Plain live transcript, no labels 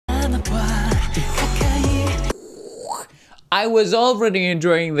I was already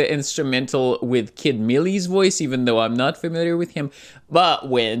enjoying the instrumental with Kid Millie's voice, even though I'm not familiar with him. But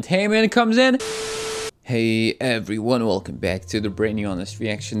when Taemin comes in... Hey everyone, welcome back to the brand new honest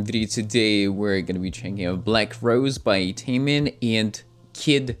reaction video. Today we're gonna be checking out Black Rose by Taemin and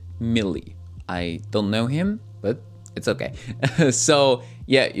Kid Millie. I don't know him, but it's okay. So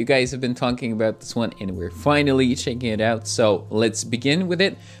yeah, you guys have been talking about this one and we're finally checking it out. So let's begin with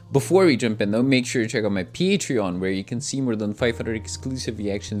it. Before we jump in though, make sure to check out my Patreon where you can see more than 500 exclusive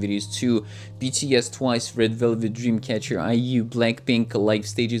reaction videos to BTS, Twice, Red Velvet, Dreamcatcher, IU, Blackpink live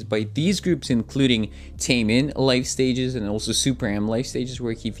stages by these groups, including Taemin live stages and also Super M live stages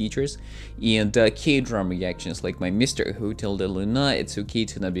where he features, and K-drama reactions like my Mr. Hotel de Loona, It's Okay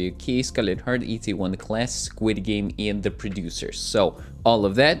to Not Be Okay, Scarlet Heart, itzy Class, Squid Game, and The Producers. So all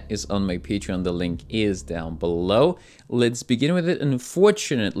of that is on my Patreon. The link is down below. Let's begin with it.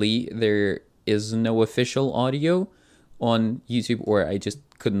 Unfortunately, there is no official audio on YouTube, or I just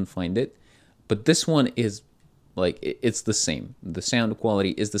couldn't find it. But this one is like, it's the same. The sound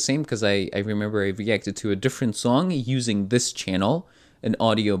quality is the same because I remember I reacted to a different song using this channel, an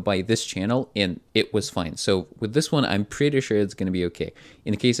audio by this channel, and it was fine. So with this one, I'm pretty sure it's going to be okay.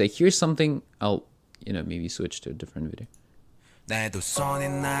 In case I hear something, I'll, maybe switch to a different video.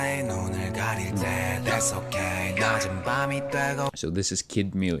 So this is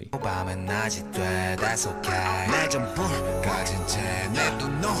Kid Millie.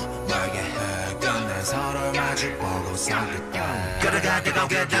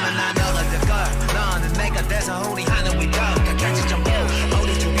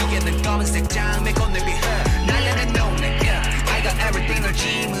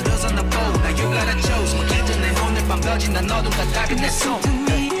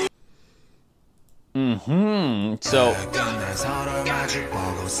 So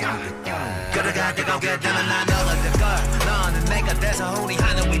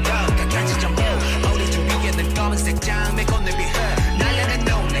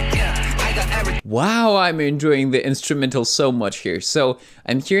wow, I'm enjoying the instrumental so much here. So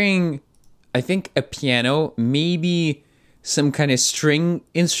I'm hearing, I think, a piano, maybe some kind of string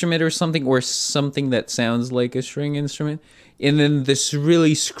instrument or something that sounds like a string instrument, and then this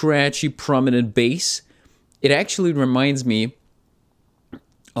really scratchy prominent bass. It actually reminds me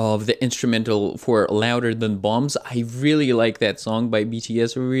of the instrumental for Louder Than Bombs. I really like that song by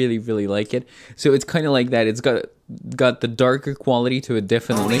BTS, really like it. So it's kind of like that. It's got the darker quality to it,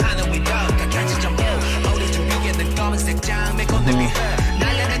 definitely.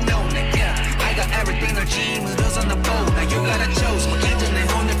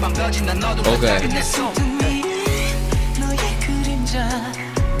 Okay.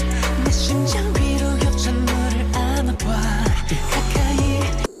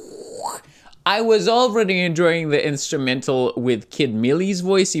 I was already enjoying the instrumental with Kid Millie's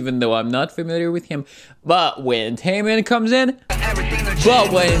voice, even though I'm not familiar with him. But when Taemin comes in,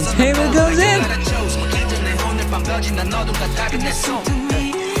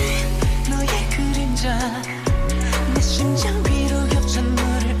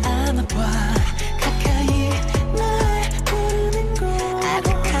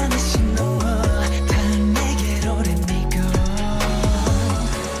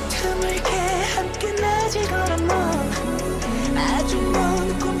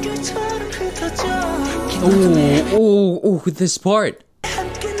 oh, this part.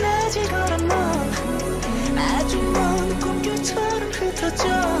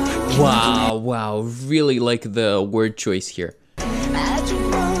 Wow, really like the word choice here.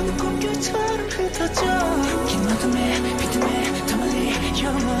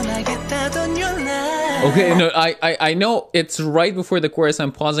 Okay, no, I know it's right before the chorus.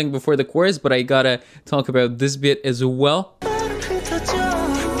 I'm pausing before the chorus, but I gotta talk about this bit as well.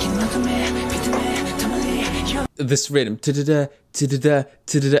 This rhythm,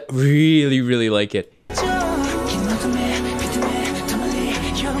 really like it.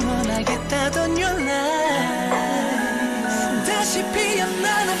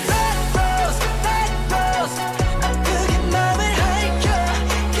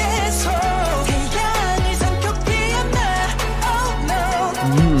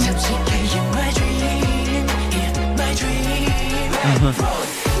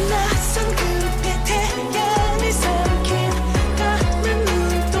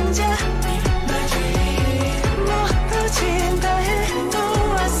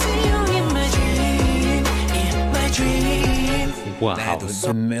 Wow,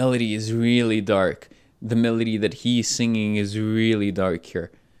 the melody is really dark. The melody that he's singing is really dark here.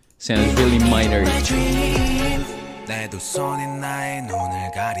 Sounds really minor. 내 두 손이 나의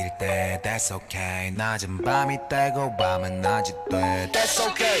눈을 가릴 때 That's okay 낮은 밤이 되고 밤은 낮이 돼 That's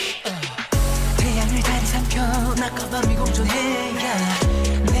okay 태양을 다리 삼켜 낙하밤이 공존해야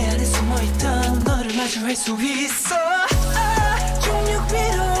내 안에 숨어있던 너를 마주할 수 있어 중력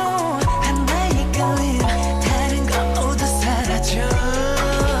위로 하나의 걸림 다른 건 모두 사라져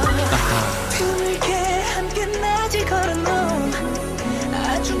드물게 함께 낮이 걸어놓은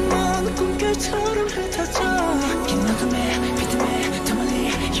아주 먼 꿈결처럼 흩어져 긴 어둠에 비듬에 더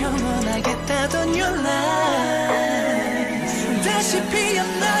멀리 영원하게 따던 your light 다시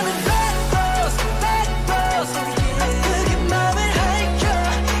피어나는 black rose 아프게 맘을 핥혀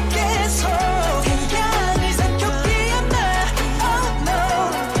계속 태양을 삼켜 피어나 oh no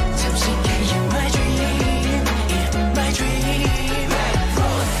잠시 you're my dream you're my dream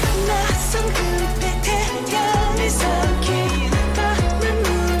낯선 그빛 태양을 삼킨 까만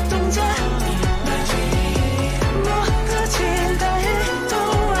눈동자 you're my dream 멀어진다 해도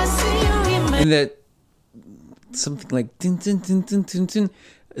I see you in my And that something like dun, dun, dun, dun, dun, dun,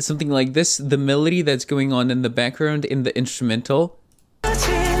 something like this, the melody that's going on in the background in the instrumental.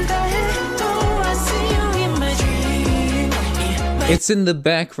 It's in the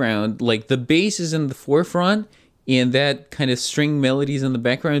background, like the bass is in the forefront and that kind of string melodies in the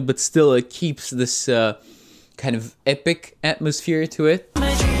background, but still it keeps this kind of epic atmosphere to it.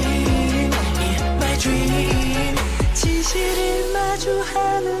 my dream my dream 진실을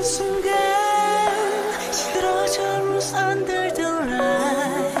마주하는 순간 시들어져 rose under the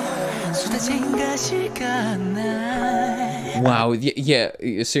light 쏟아진 가시가 날 Wow, yeah,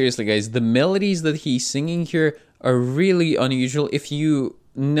 seriously guys, the melodies that he's singing here are really unusual. If you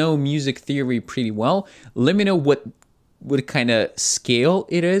know music theory pretty well, let me know what kind of scale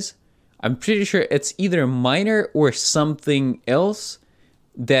it is. I'm pretty sure it's either minor or something else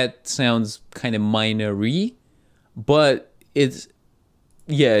that sounds kind of minor-y, but it's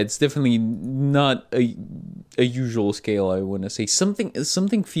definitely not a usual scale, I want to say.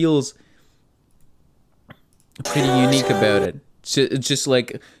 Something feels pretty unique about it. Just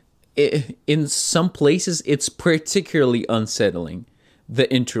like in some places it's particularly unsettling, the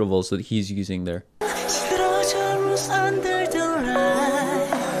intervals that he's using there. 시들어져 rose under the light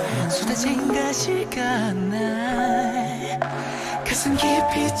쏟아진 가시가 날 가슴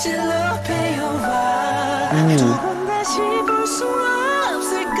깊이 찔러 베어와 두 번 다시 볼 수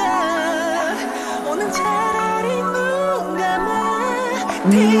없을까 오늘 차라리 눈 감아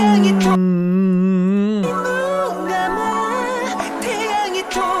태양이 또 눈 감아 태양이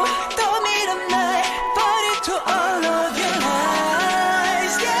또 떠밀어 날 버릴 to all of your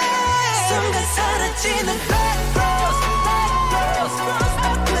lies yeah. 순간 사라지는 black rose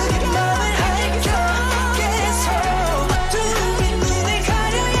아프게 맘을 핥혀 계속 어두운 눈을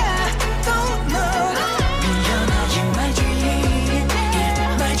가려야 don't know 미안해 you're my dream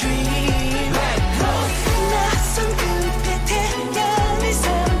you're my dream 낯선 그빛 태양을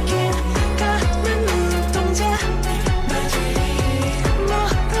삼킨 까만 눈동자 you're my dream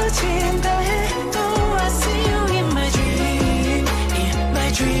멀어진다 해도 I see you in my dream my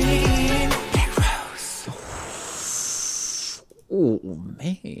dream Oh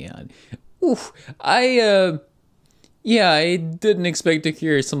man. Oof. I didn't expect to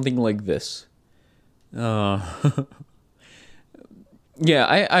hear something like this. Yeah,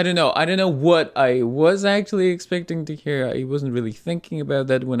 I don't know. I don't know what I was actually expecting to hear. I wasn't really thinking about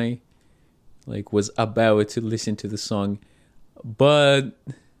that when I was about to listen to the song. But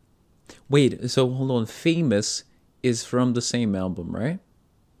wait, so hold on. Famous is from the same album, right?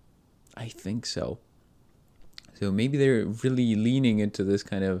 I think so. So maybe they're really leaning into this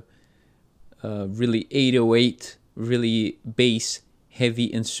kind of really 808, really bass heavy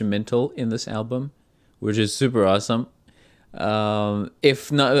instrumental in this album, which is super awesome.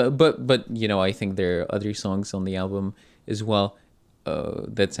 If not, but you know, I think there are other songs on the album as well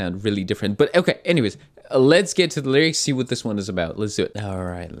that sound really different. But okay, anyways, let's get to the lyrics, see what this one is about. Let's do it. All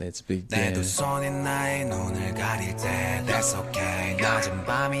right, let's begin. 두 손이 나의 눈을 가릴 때 That's okay 낮은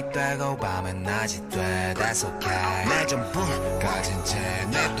밤이 되고 밤은 낮이 돼 That's okay 내 전부 가진 채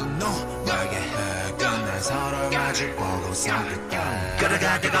내 두 너에게 해 끝난 서로를 마주보고 삼켰다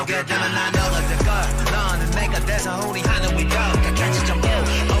그래가 뜨겁게 되면 난 너가 될걸 너는 내가 돼서 우리 하늘 위로 같이 전부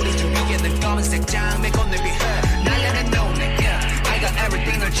우리 중 위에 늘 검은색 장미 꽃을 비해 날려는 눈에 I got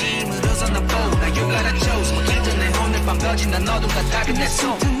everything 널 짐으로써 너 보다 You gotta choose 뭐 괜찮 내 오늘 밤 거진 난 너도 다 답이 내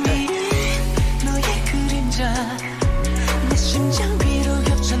손 너의 그림자 내 심장 위로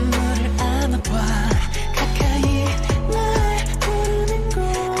겹쳐 너를 안아봐 가까이 날 부르는 곳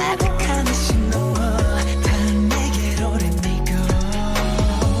아득한 의심 넘어 다 내게로 let me go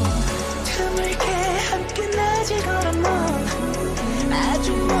드물게 함께 낮이 걸어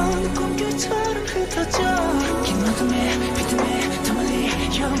꿈결처럼 흩어져 긴 어둠에 비듬에 더 멀리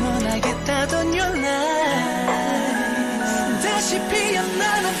영원하겠다던 your lies 다시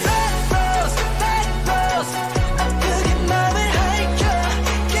피어나는 bad rose bad rose 아프게 맘을 핥혀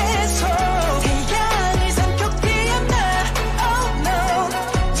계속 태양을 삼켜 피어나 oh no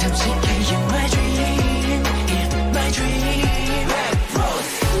잠시 you're my dream you're my dream bad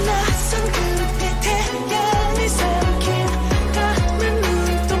rose 낯선 그때 태양을 삼킨 까만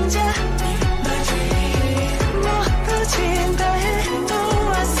눈동자 you're my dream 멀어진다 해도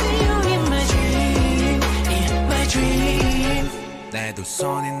I see you in my dream in my dream 내 두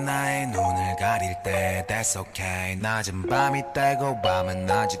손이 나의 눈을 가릴 때 That's okay 낮은 밤이 되고 밤은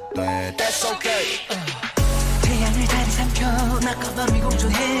낮이 돼 That's okay 태양을 달이 삼켜 낮과 밤이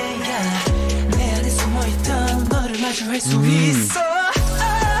공존해 yeah. 내 안에 숨어있던 너를 마주할 수 있어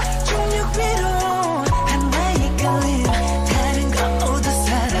중력 위로 하나의 끌림 다른 건 모두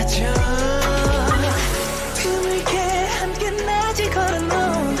사라져 드물게 함께 낮이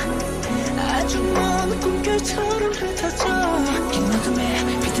걸어놓은 아주 먼 꿈결처럼 흩어져 긴 어둠에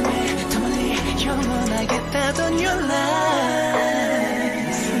비듬에 더 멀리 영원하겠다던 your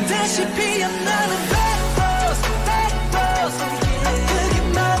lies 다시 피어나는 bad rose bad rose 아프게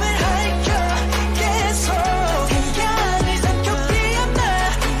맘을 핥혀 계속 태양을 삼켜 피어나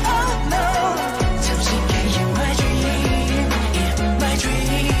oh no 잠시 you're my dream you're my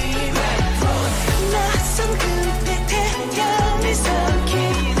dream bad rose 낯선 그때 태양을 삼킨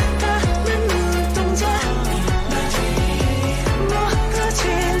까만 눈동자 you're my dream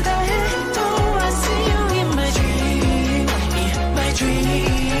멀어진다 해도 I see you in my dream in my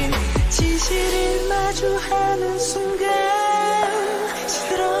dream 진실을 마주하는 순간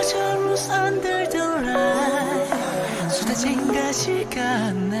쓰러져 lose under the light 쏟아진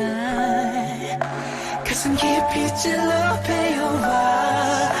가시가 날 가슴 깊이 찔러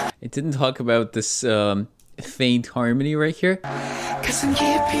베어와 It didn't talk about this faint harmony right here, 가슴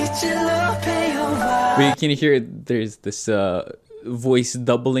깊이 찔러 베어와 but you can hear there's this voice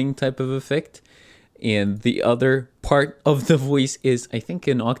doubling type of effect, and the other part of the voice is, I think,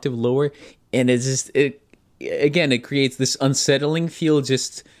 an octave lower, and it's just again, it creates this unsettling feel,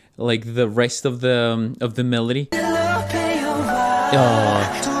 just like the rest of the melody. 찔러 베어와 Oh.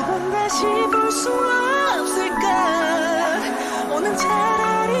 두 번 다시 볼 수 없을까 오늘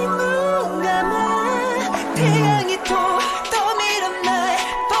차라리 눈 감아 태양이 또 떠밀은 날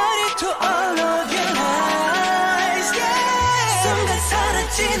But it to all of your lies yeah. 순간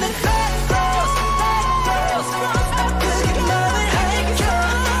사라지는 bad rose bad rose 아프게 맘을 핥혀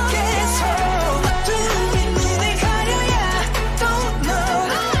계속 어둠이 눈을 가려야 don't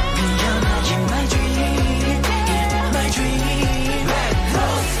know 미안해 in my dream in my dream bad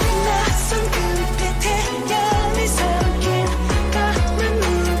rose 낯선 그때 태양을 삼킨 까만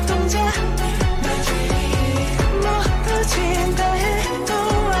눈동자 my dream 멀어진다 해도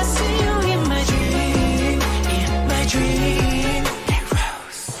I see you in my dream in my dream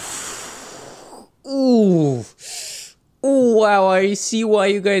Ooh. Ooh, wow, I see why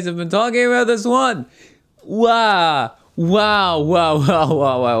you guys have been talking about this one. Wow.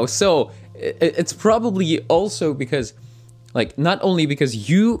 Wow. So, it's probably also because, like, not only because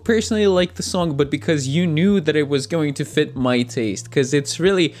you personally like the song, but because you knew that it was going to fit my taste. Because it's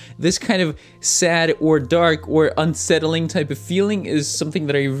really, this kind of sad or dark or unsettling type of feeling is something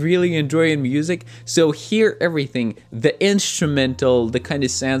that I really enjoy in music. So hear everything, the instrumental, the kind of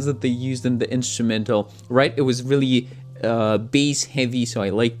sounds that they used in the instrumental, right? It was really bass heavy, so I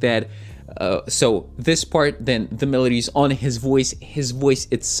like that. So this part, then the melodies on his voice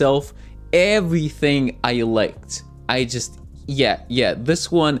itself, everything I liked. I just, yeah,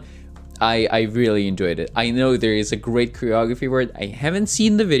 this one, I really enjoyed it. I know there is a great choreography for it. I haven't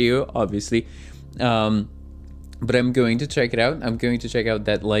seen the video, obviously, but I'm going to check it out. I'm going to check out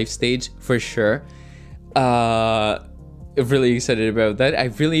that live stage for sure. Really excited about that.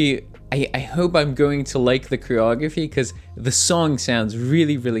 I hope I'm going to like the choreography, because the song sounds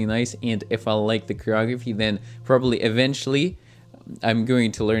really, really nice, and if I like the choreography, then probably eventually I'm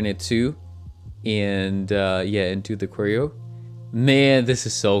going to learn it too, and and do the choreo. Man, this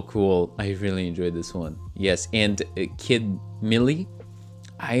is so cool. I really enjoyed this one. Yes, and Kid Millie,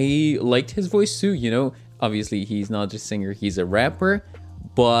 I liked his voice too, you know. Obviously, he's not just a singer, he's a rapper,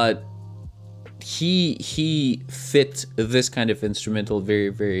 but he fit this kind of instrumental very,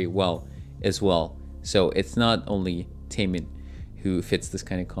 very well as well. So it's not only Taemin who fits this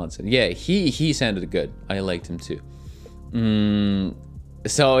kind of concept. Yeah, he sounded good. I liked him too.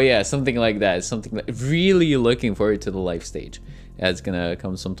 So yeah, something like that. Something like, really looking forward to the live stage. That's gonna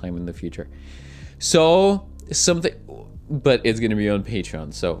come sometime in the future. So something, but it's gonna be on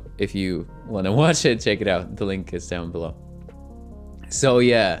Patreon. So if you want to watch it, check it out. The link is down below. So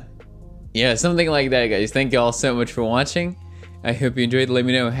yeah, something like that, guys. Thank you all so much for watching. I hope you enjoyed. Let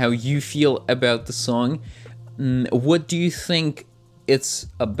me know how you feel about the song. What do you think it's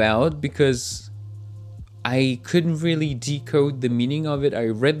about? Because I couldn't really decode the meaning of it. I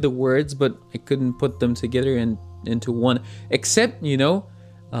read the words, but I couldn't put them together into one. Except, you know,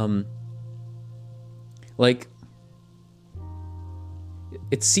 like,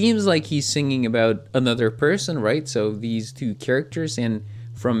 it seems like he's singing about another person, right? So these two characters, and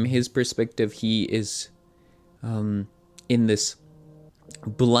from his perspective, he is in this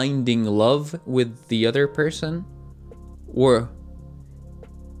blinding love with the other person, or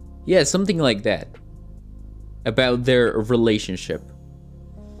yeah, something like that, about their relationship.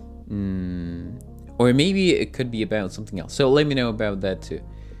 Or maybe it could be about something else. So let me know about that too.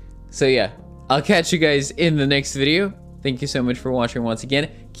 So yeah, I'll catch you guys in the next video. Thank you so much for watching once again.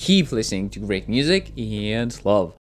 Keep listening to great music and love.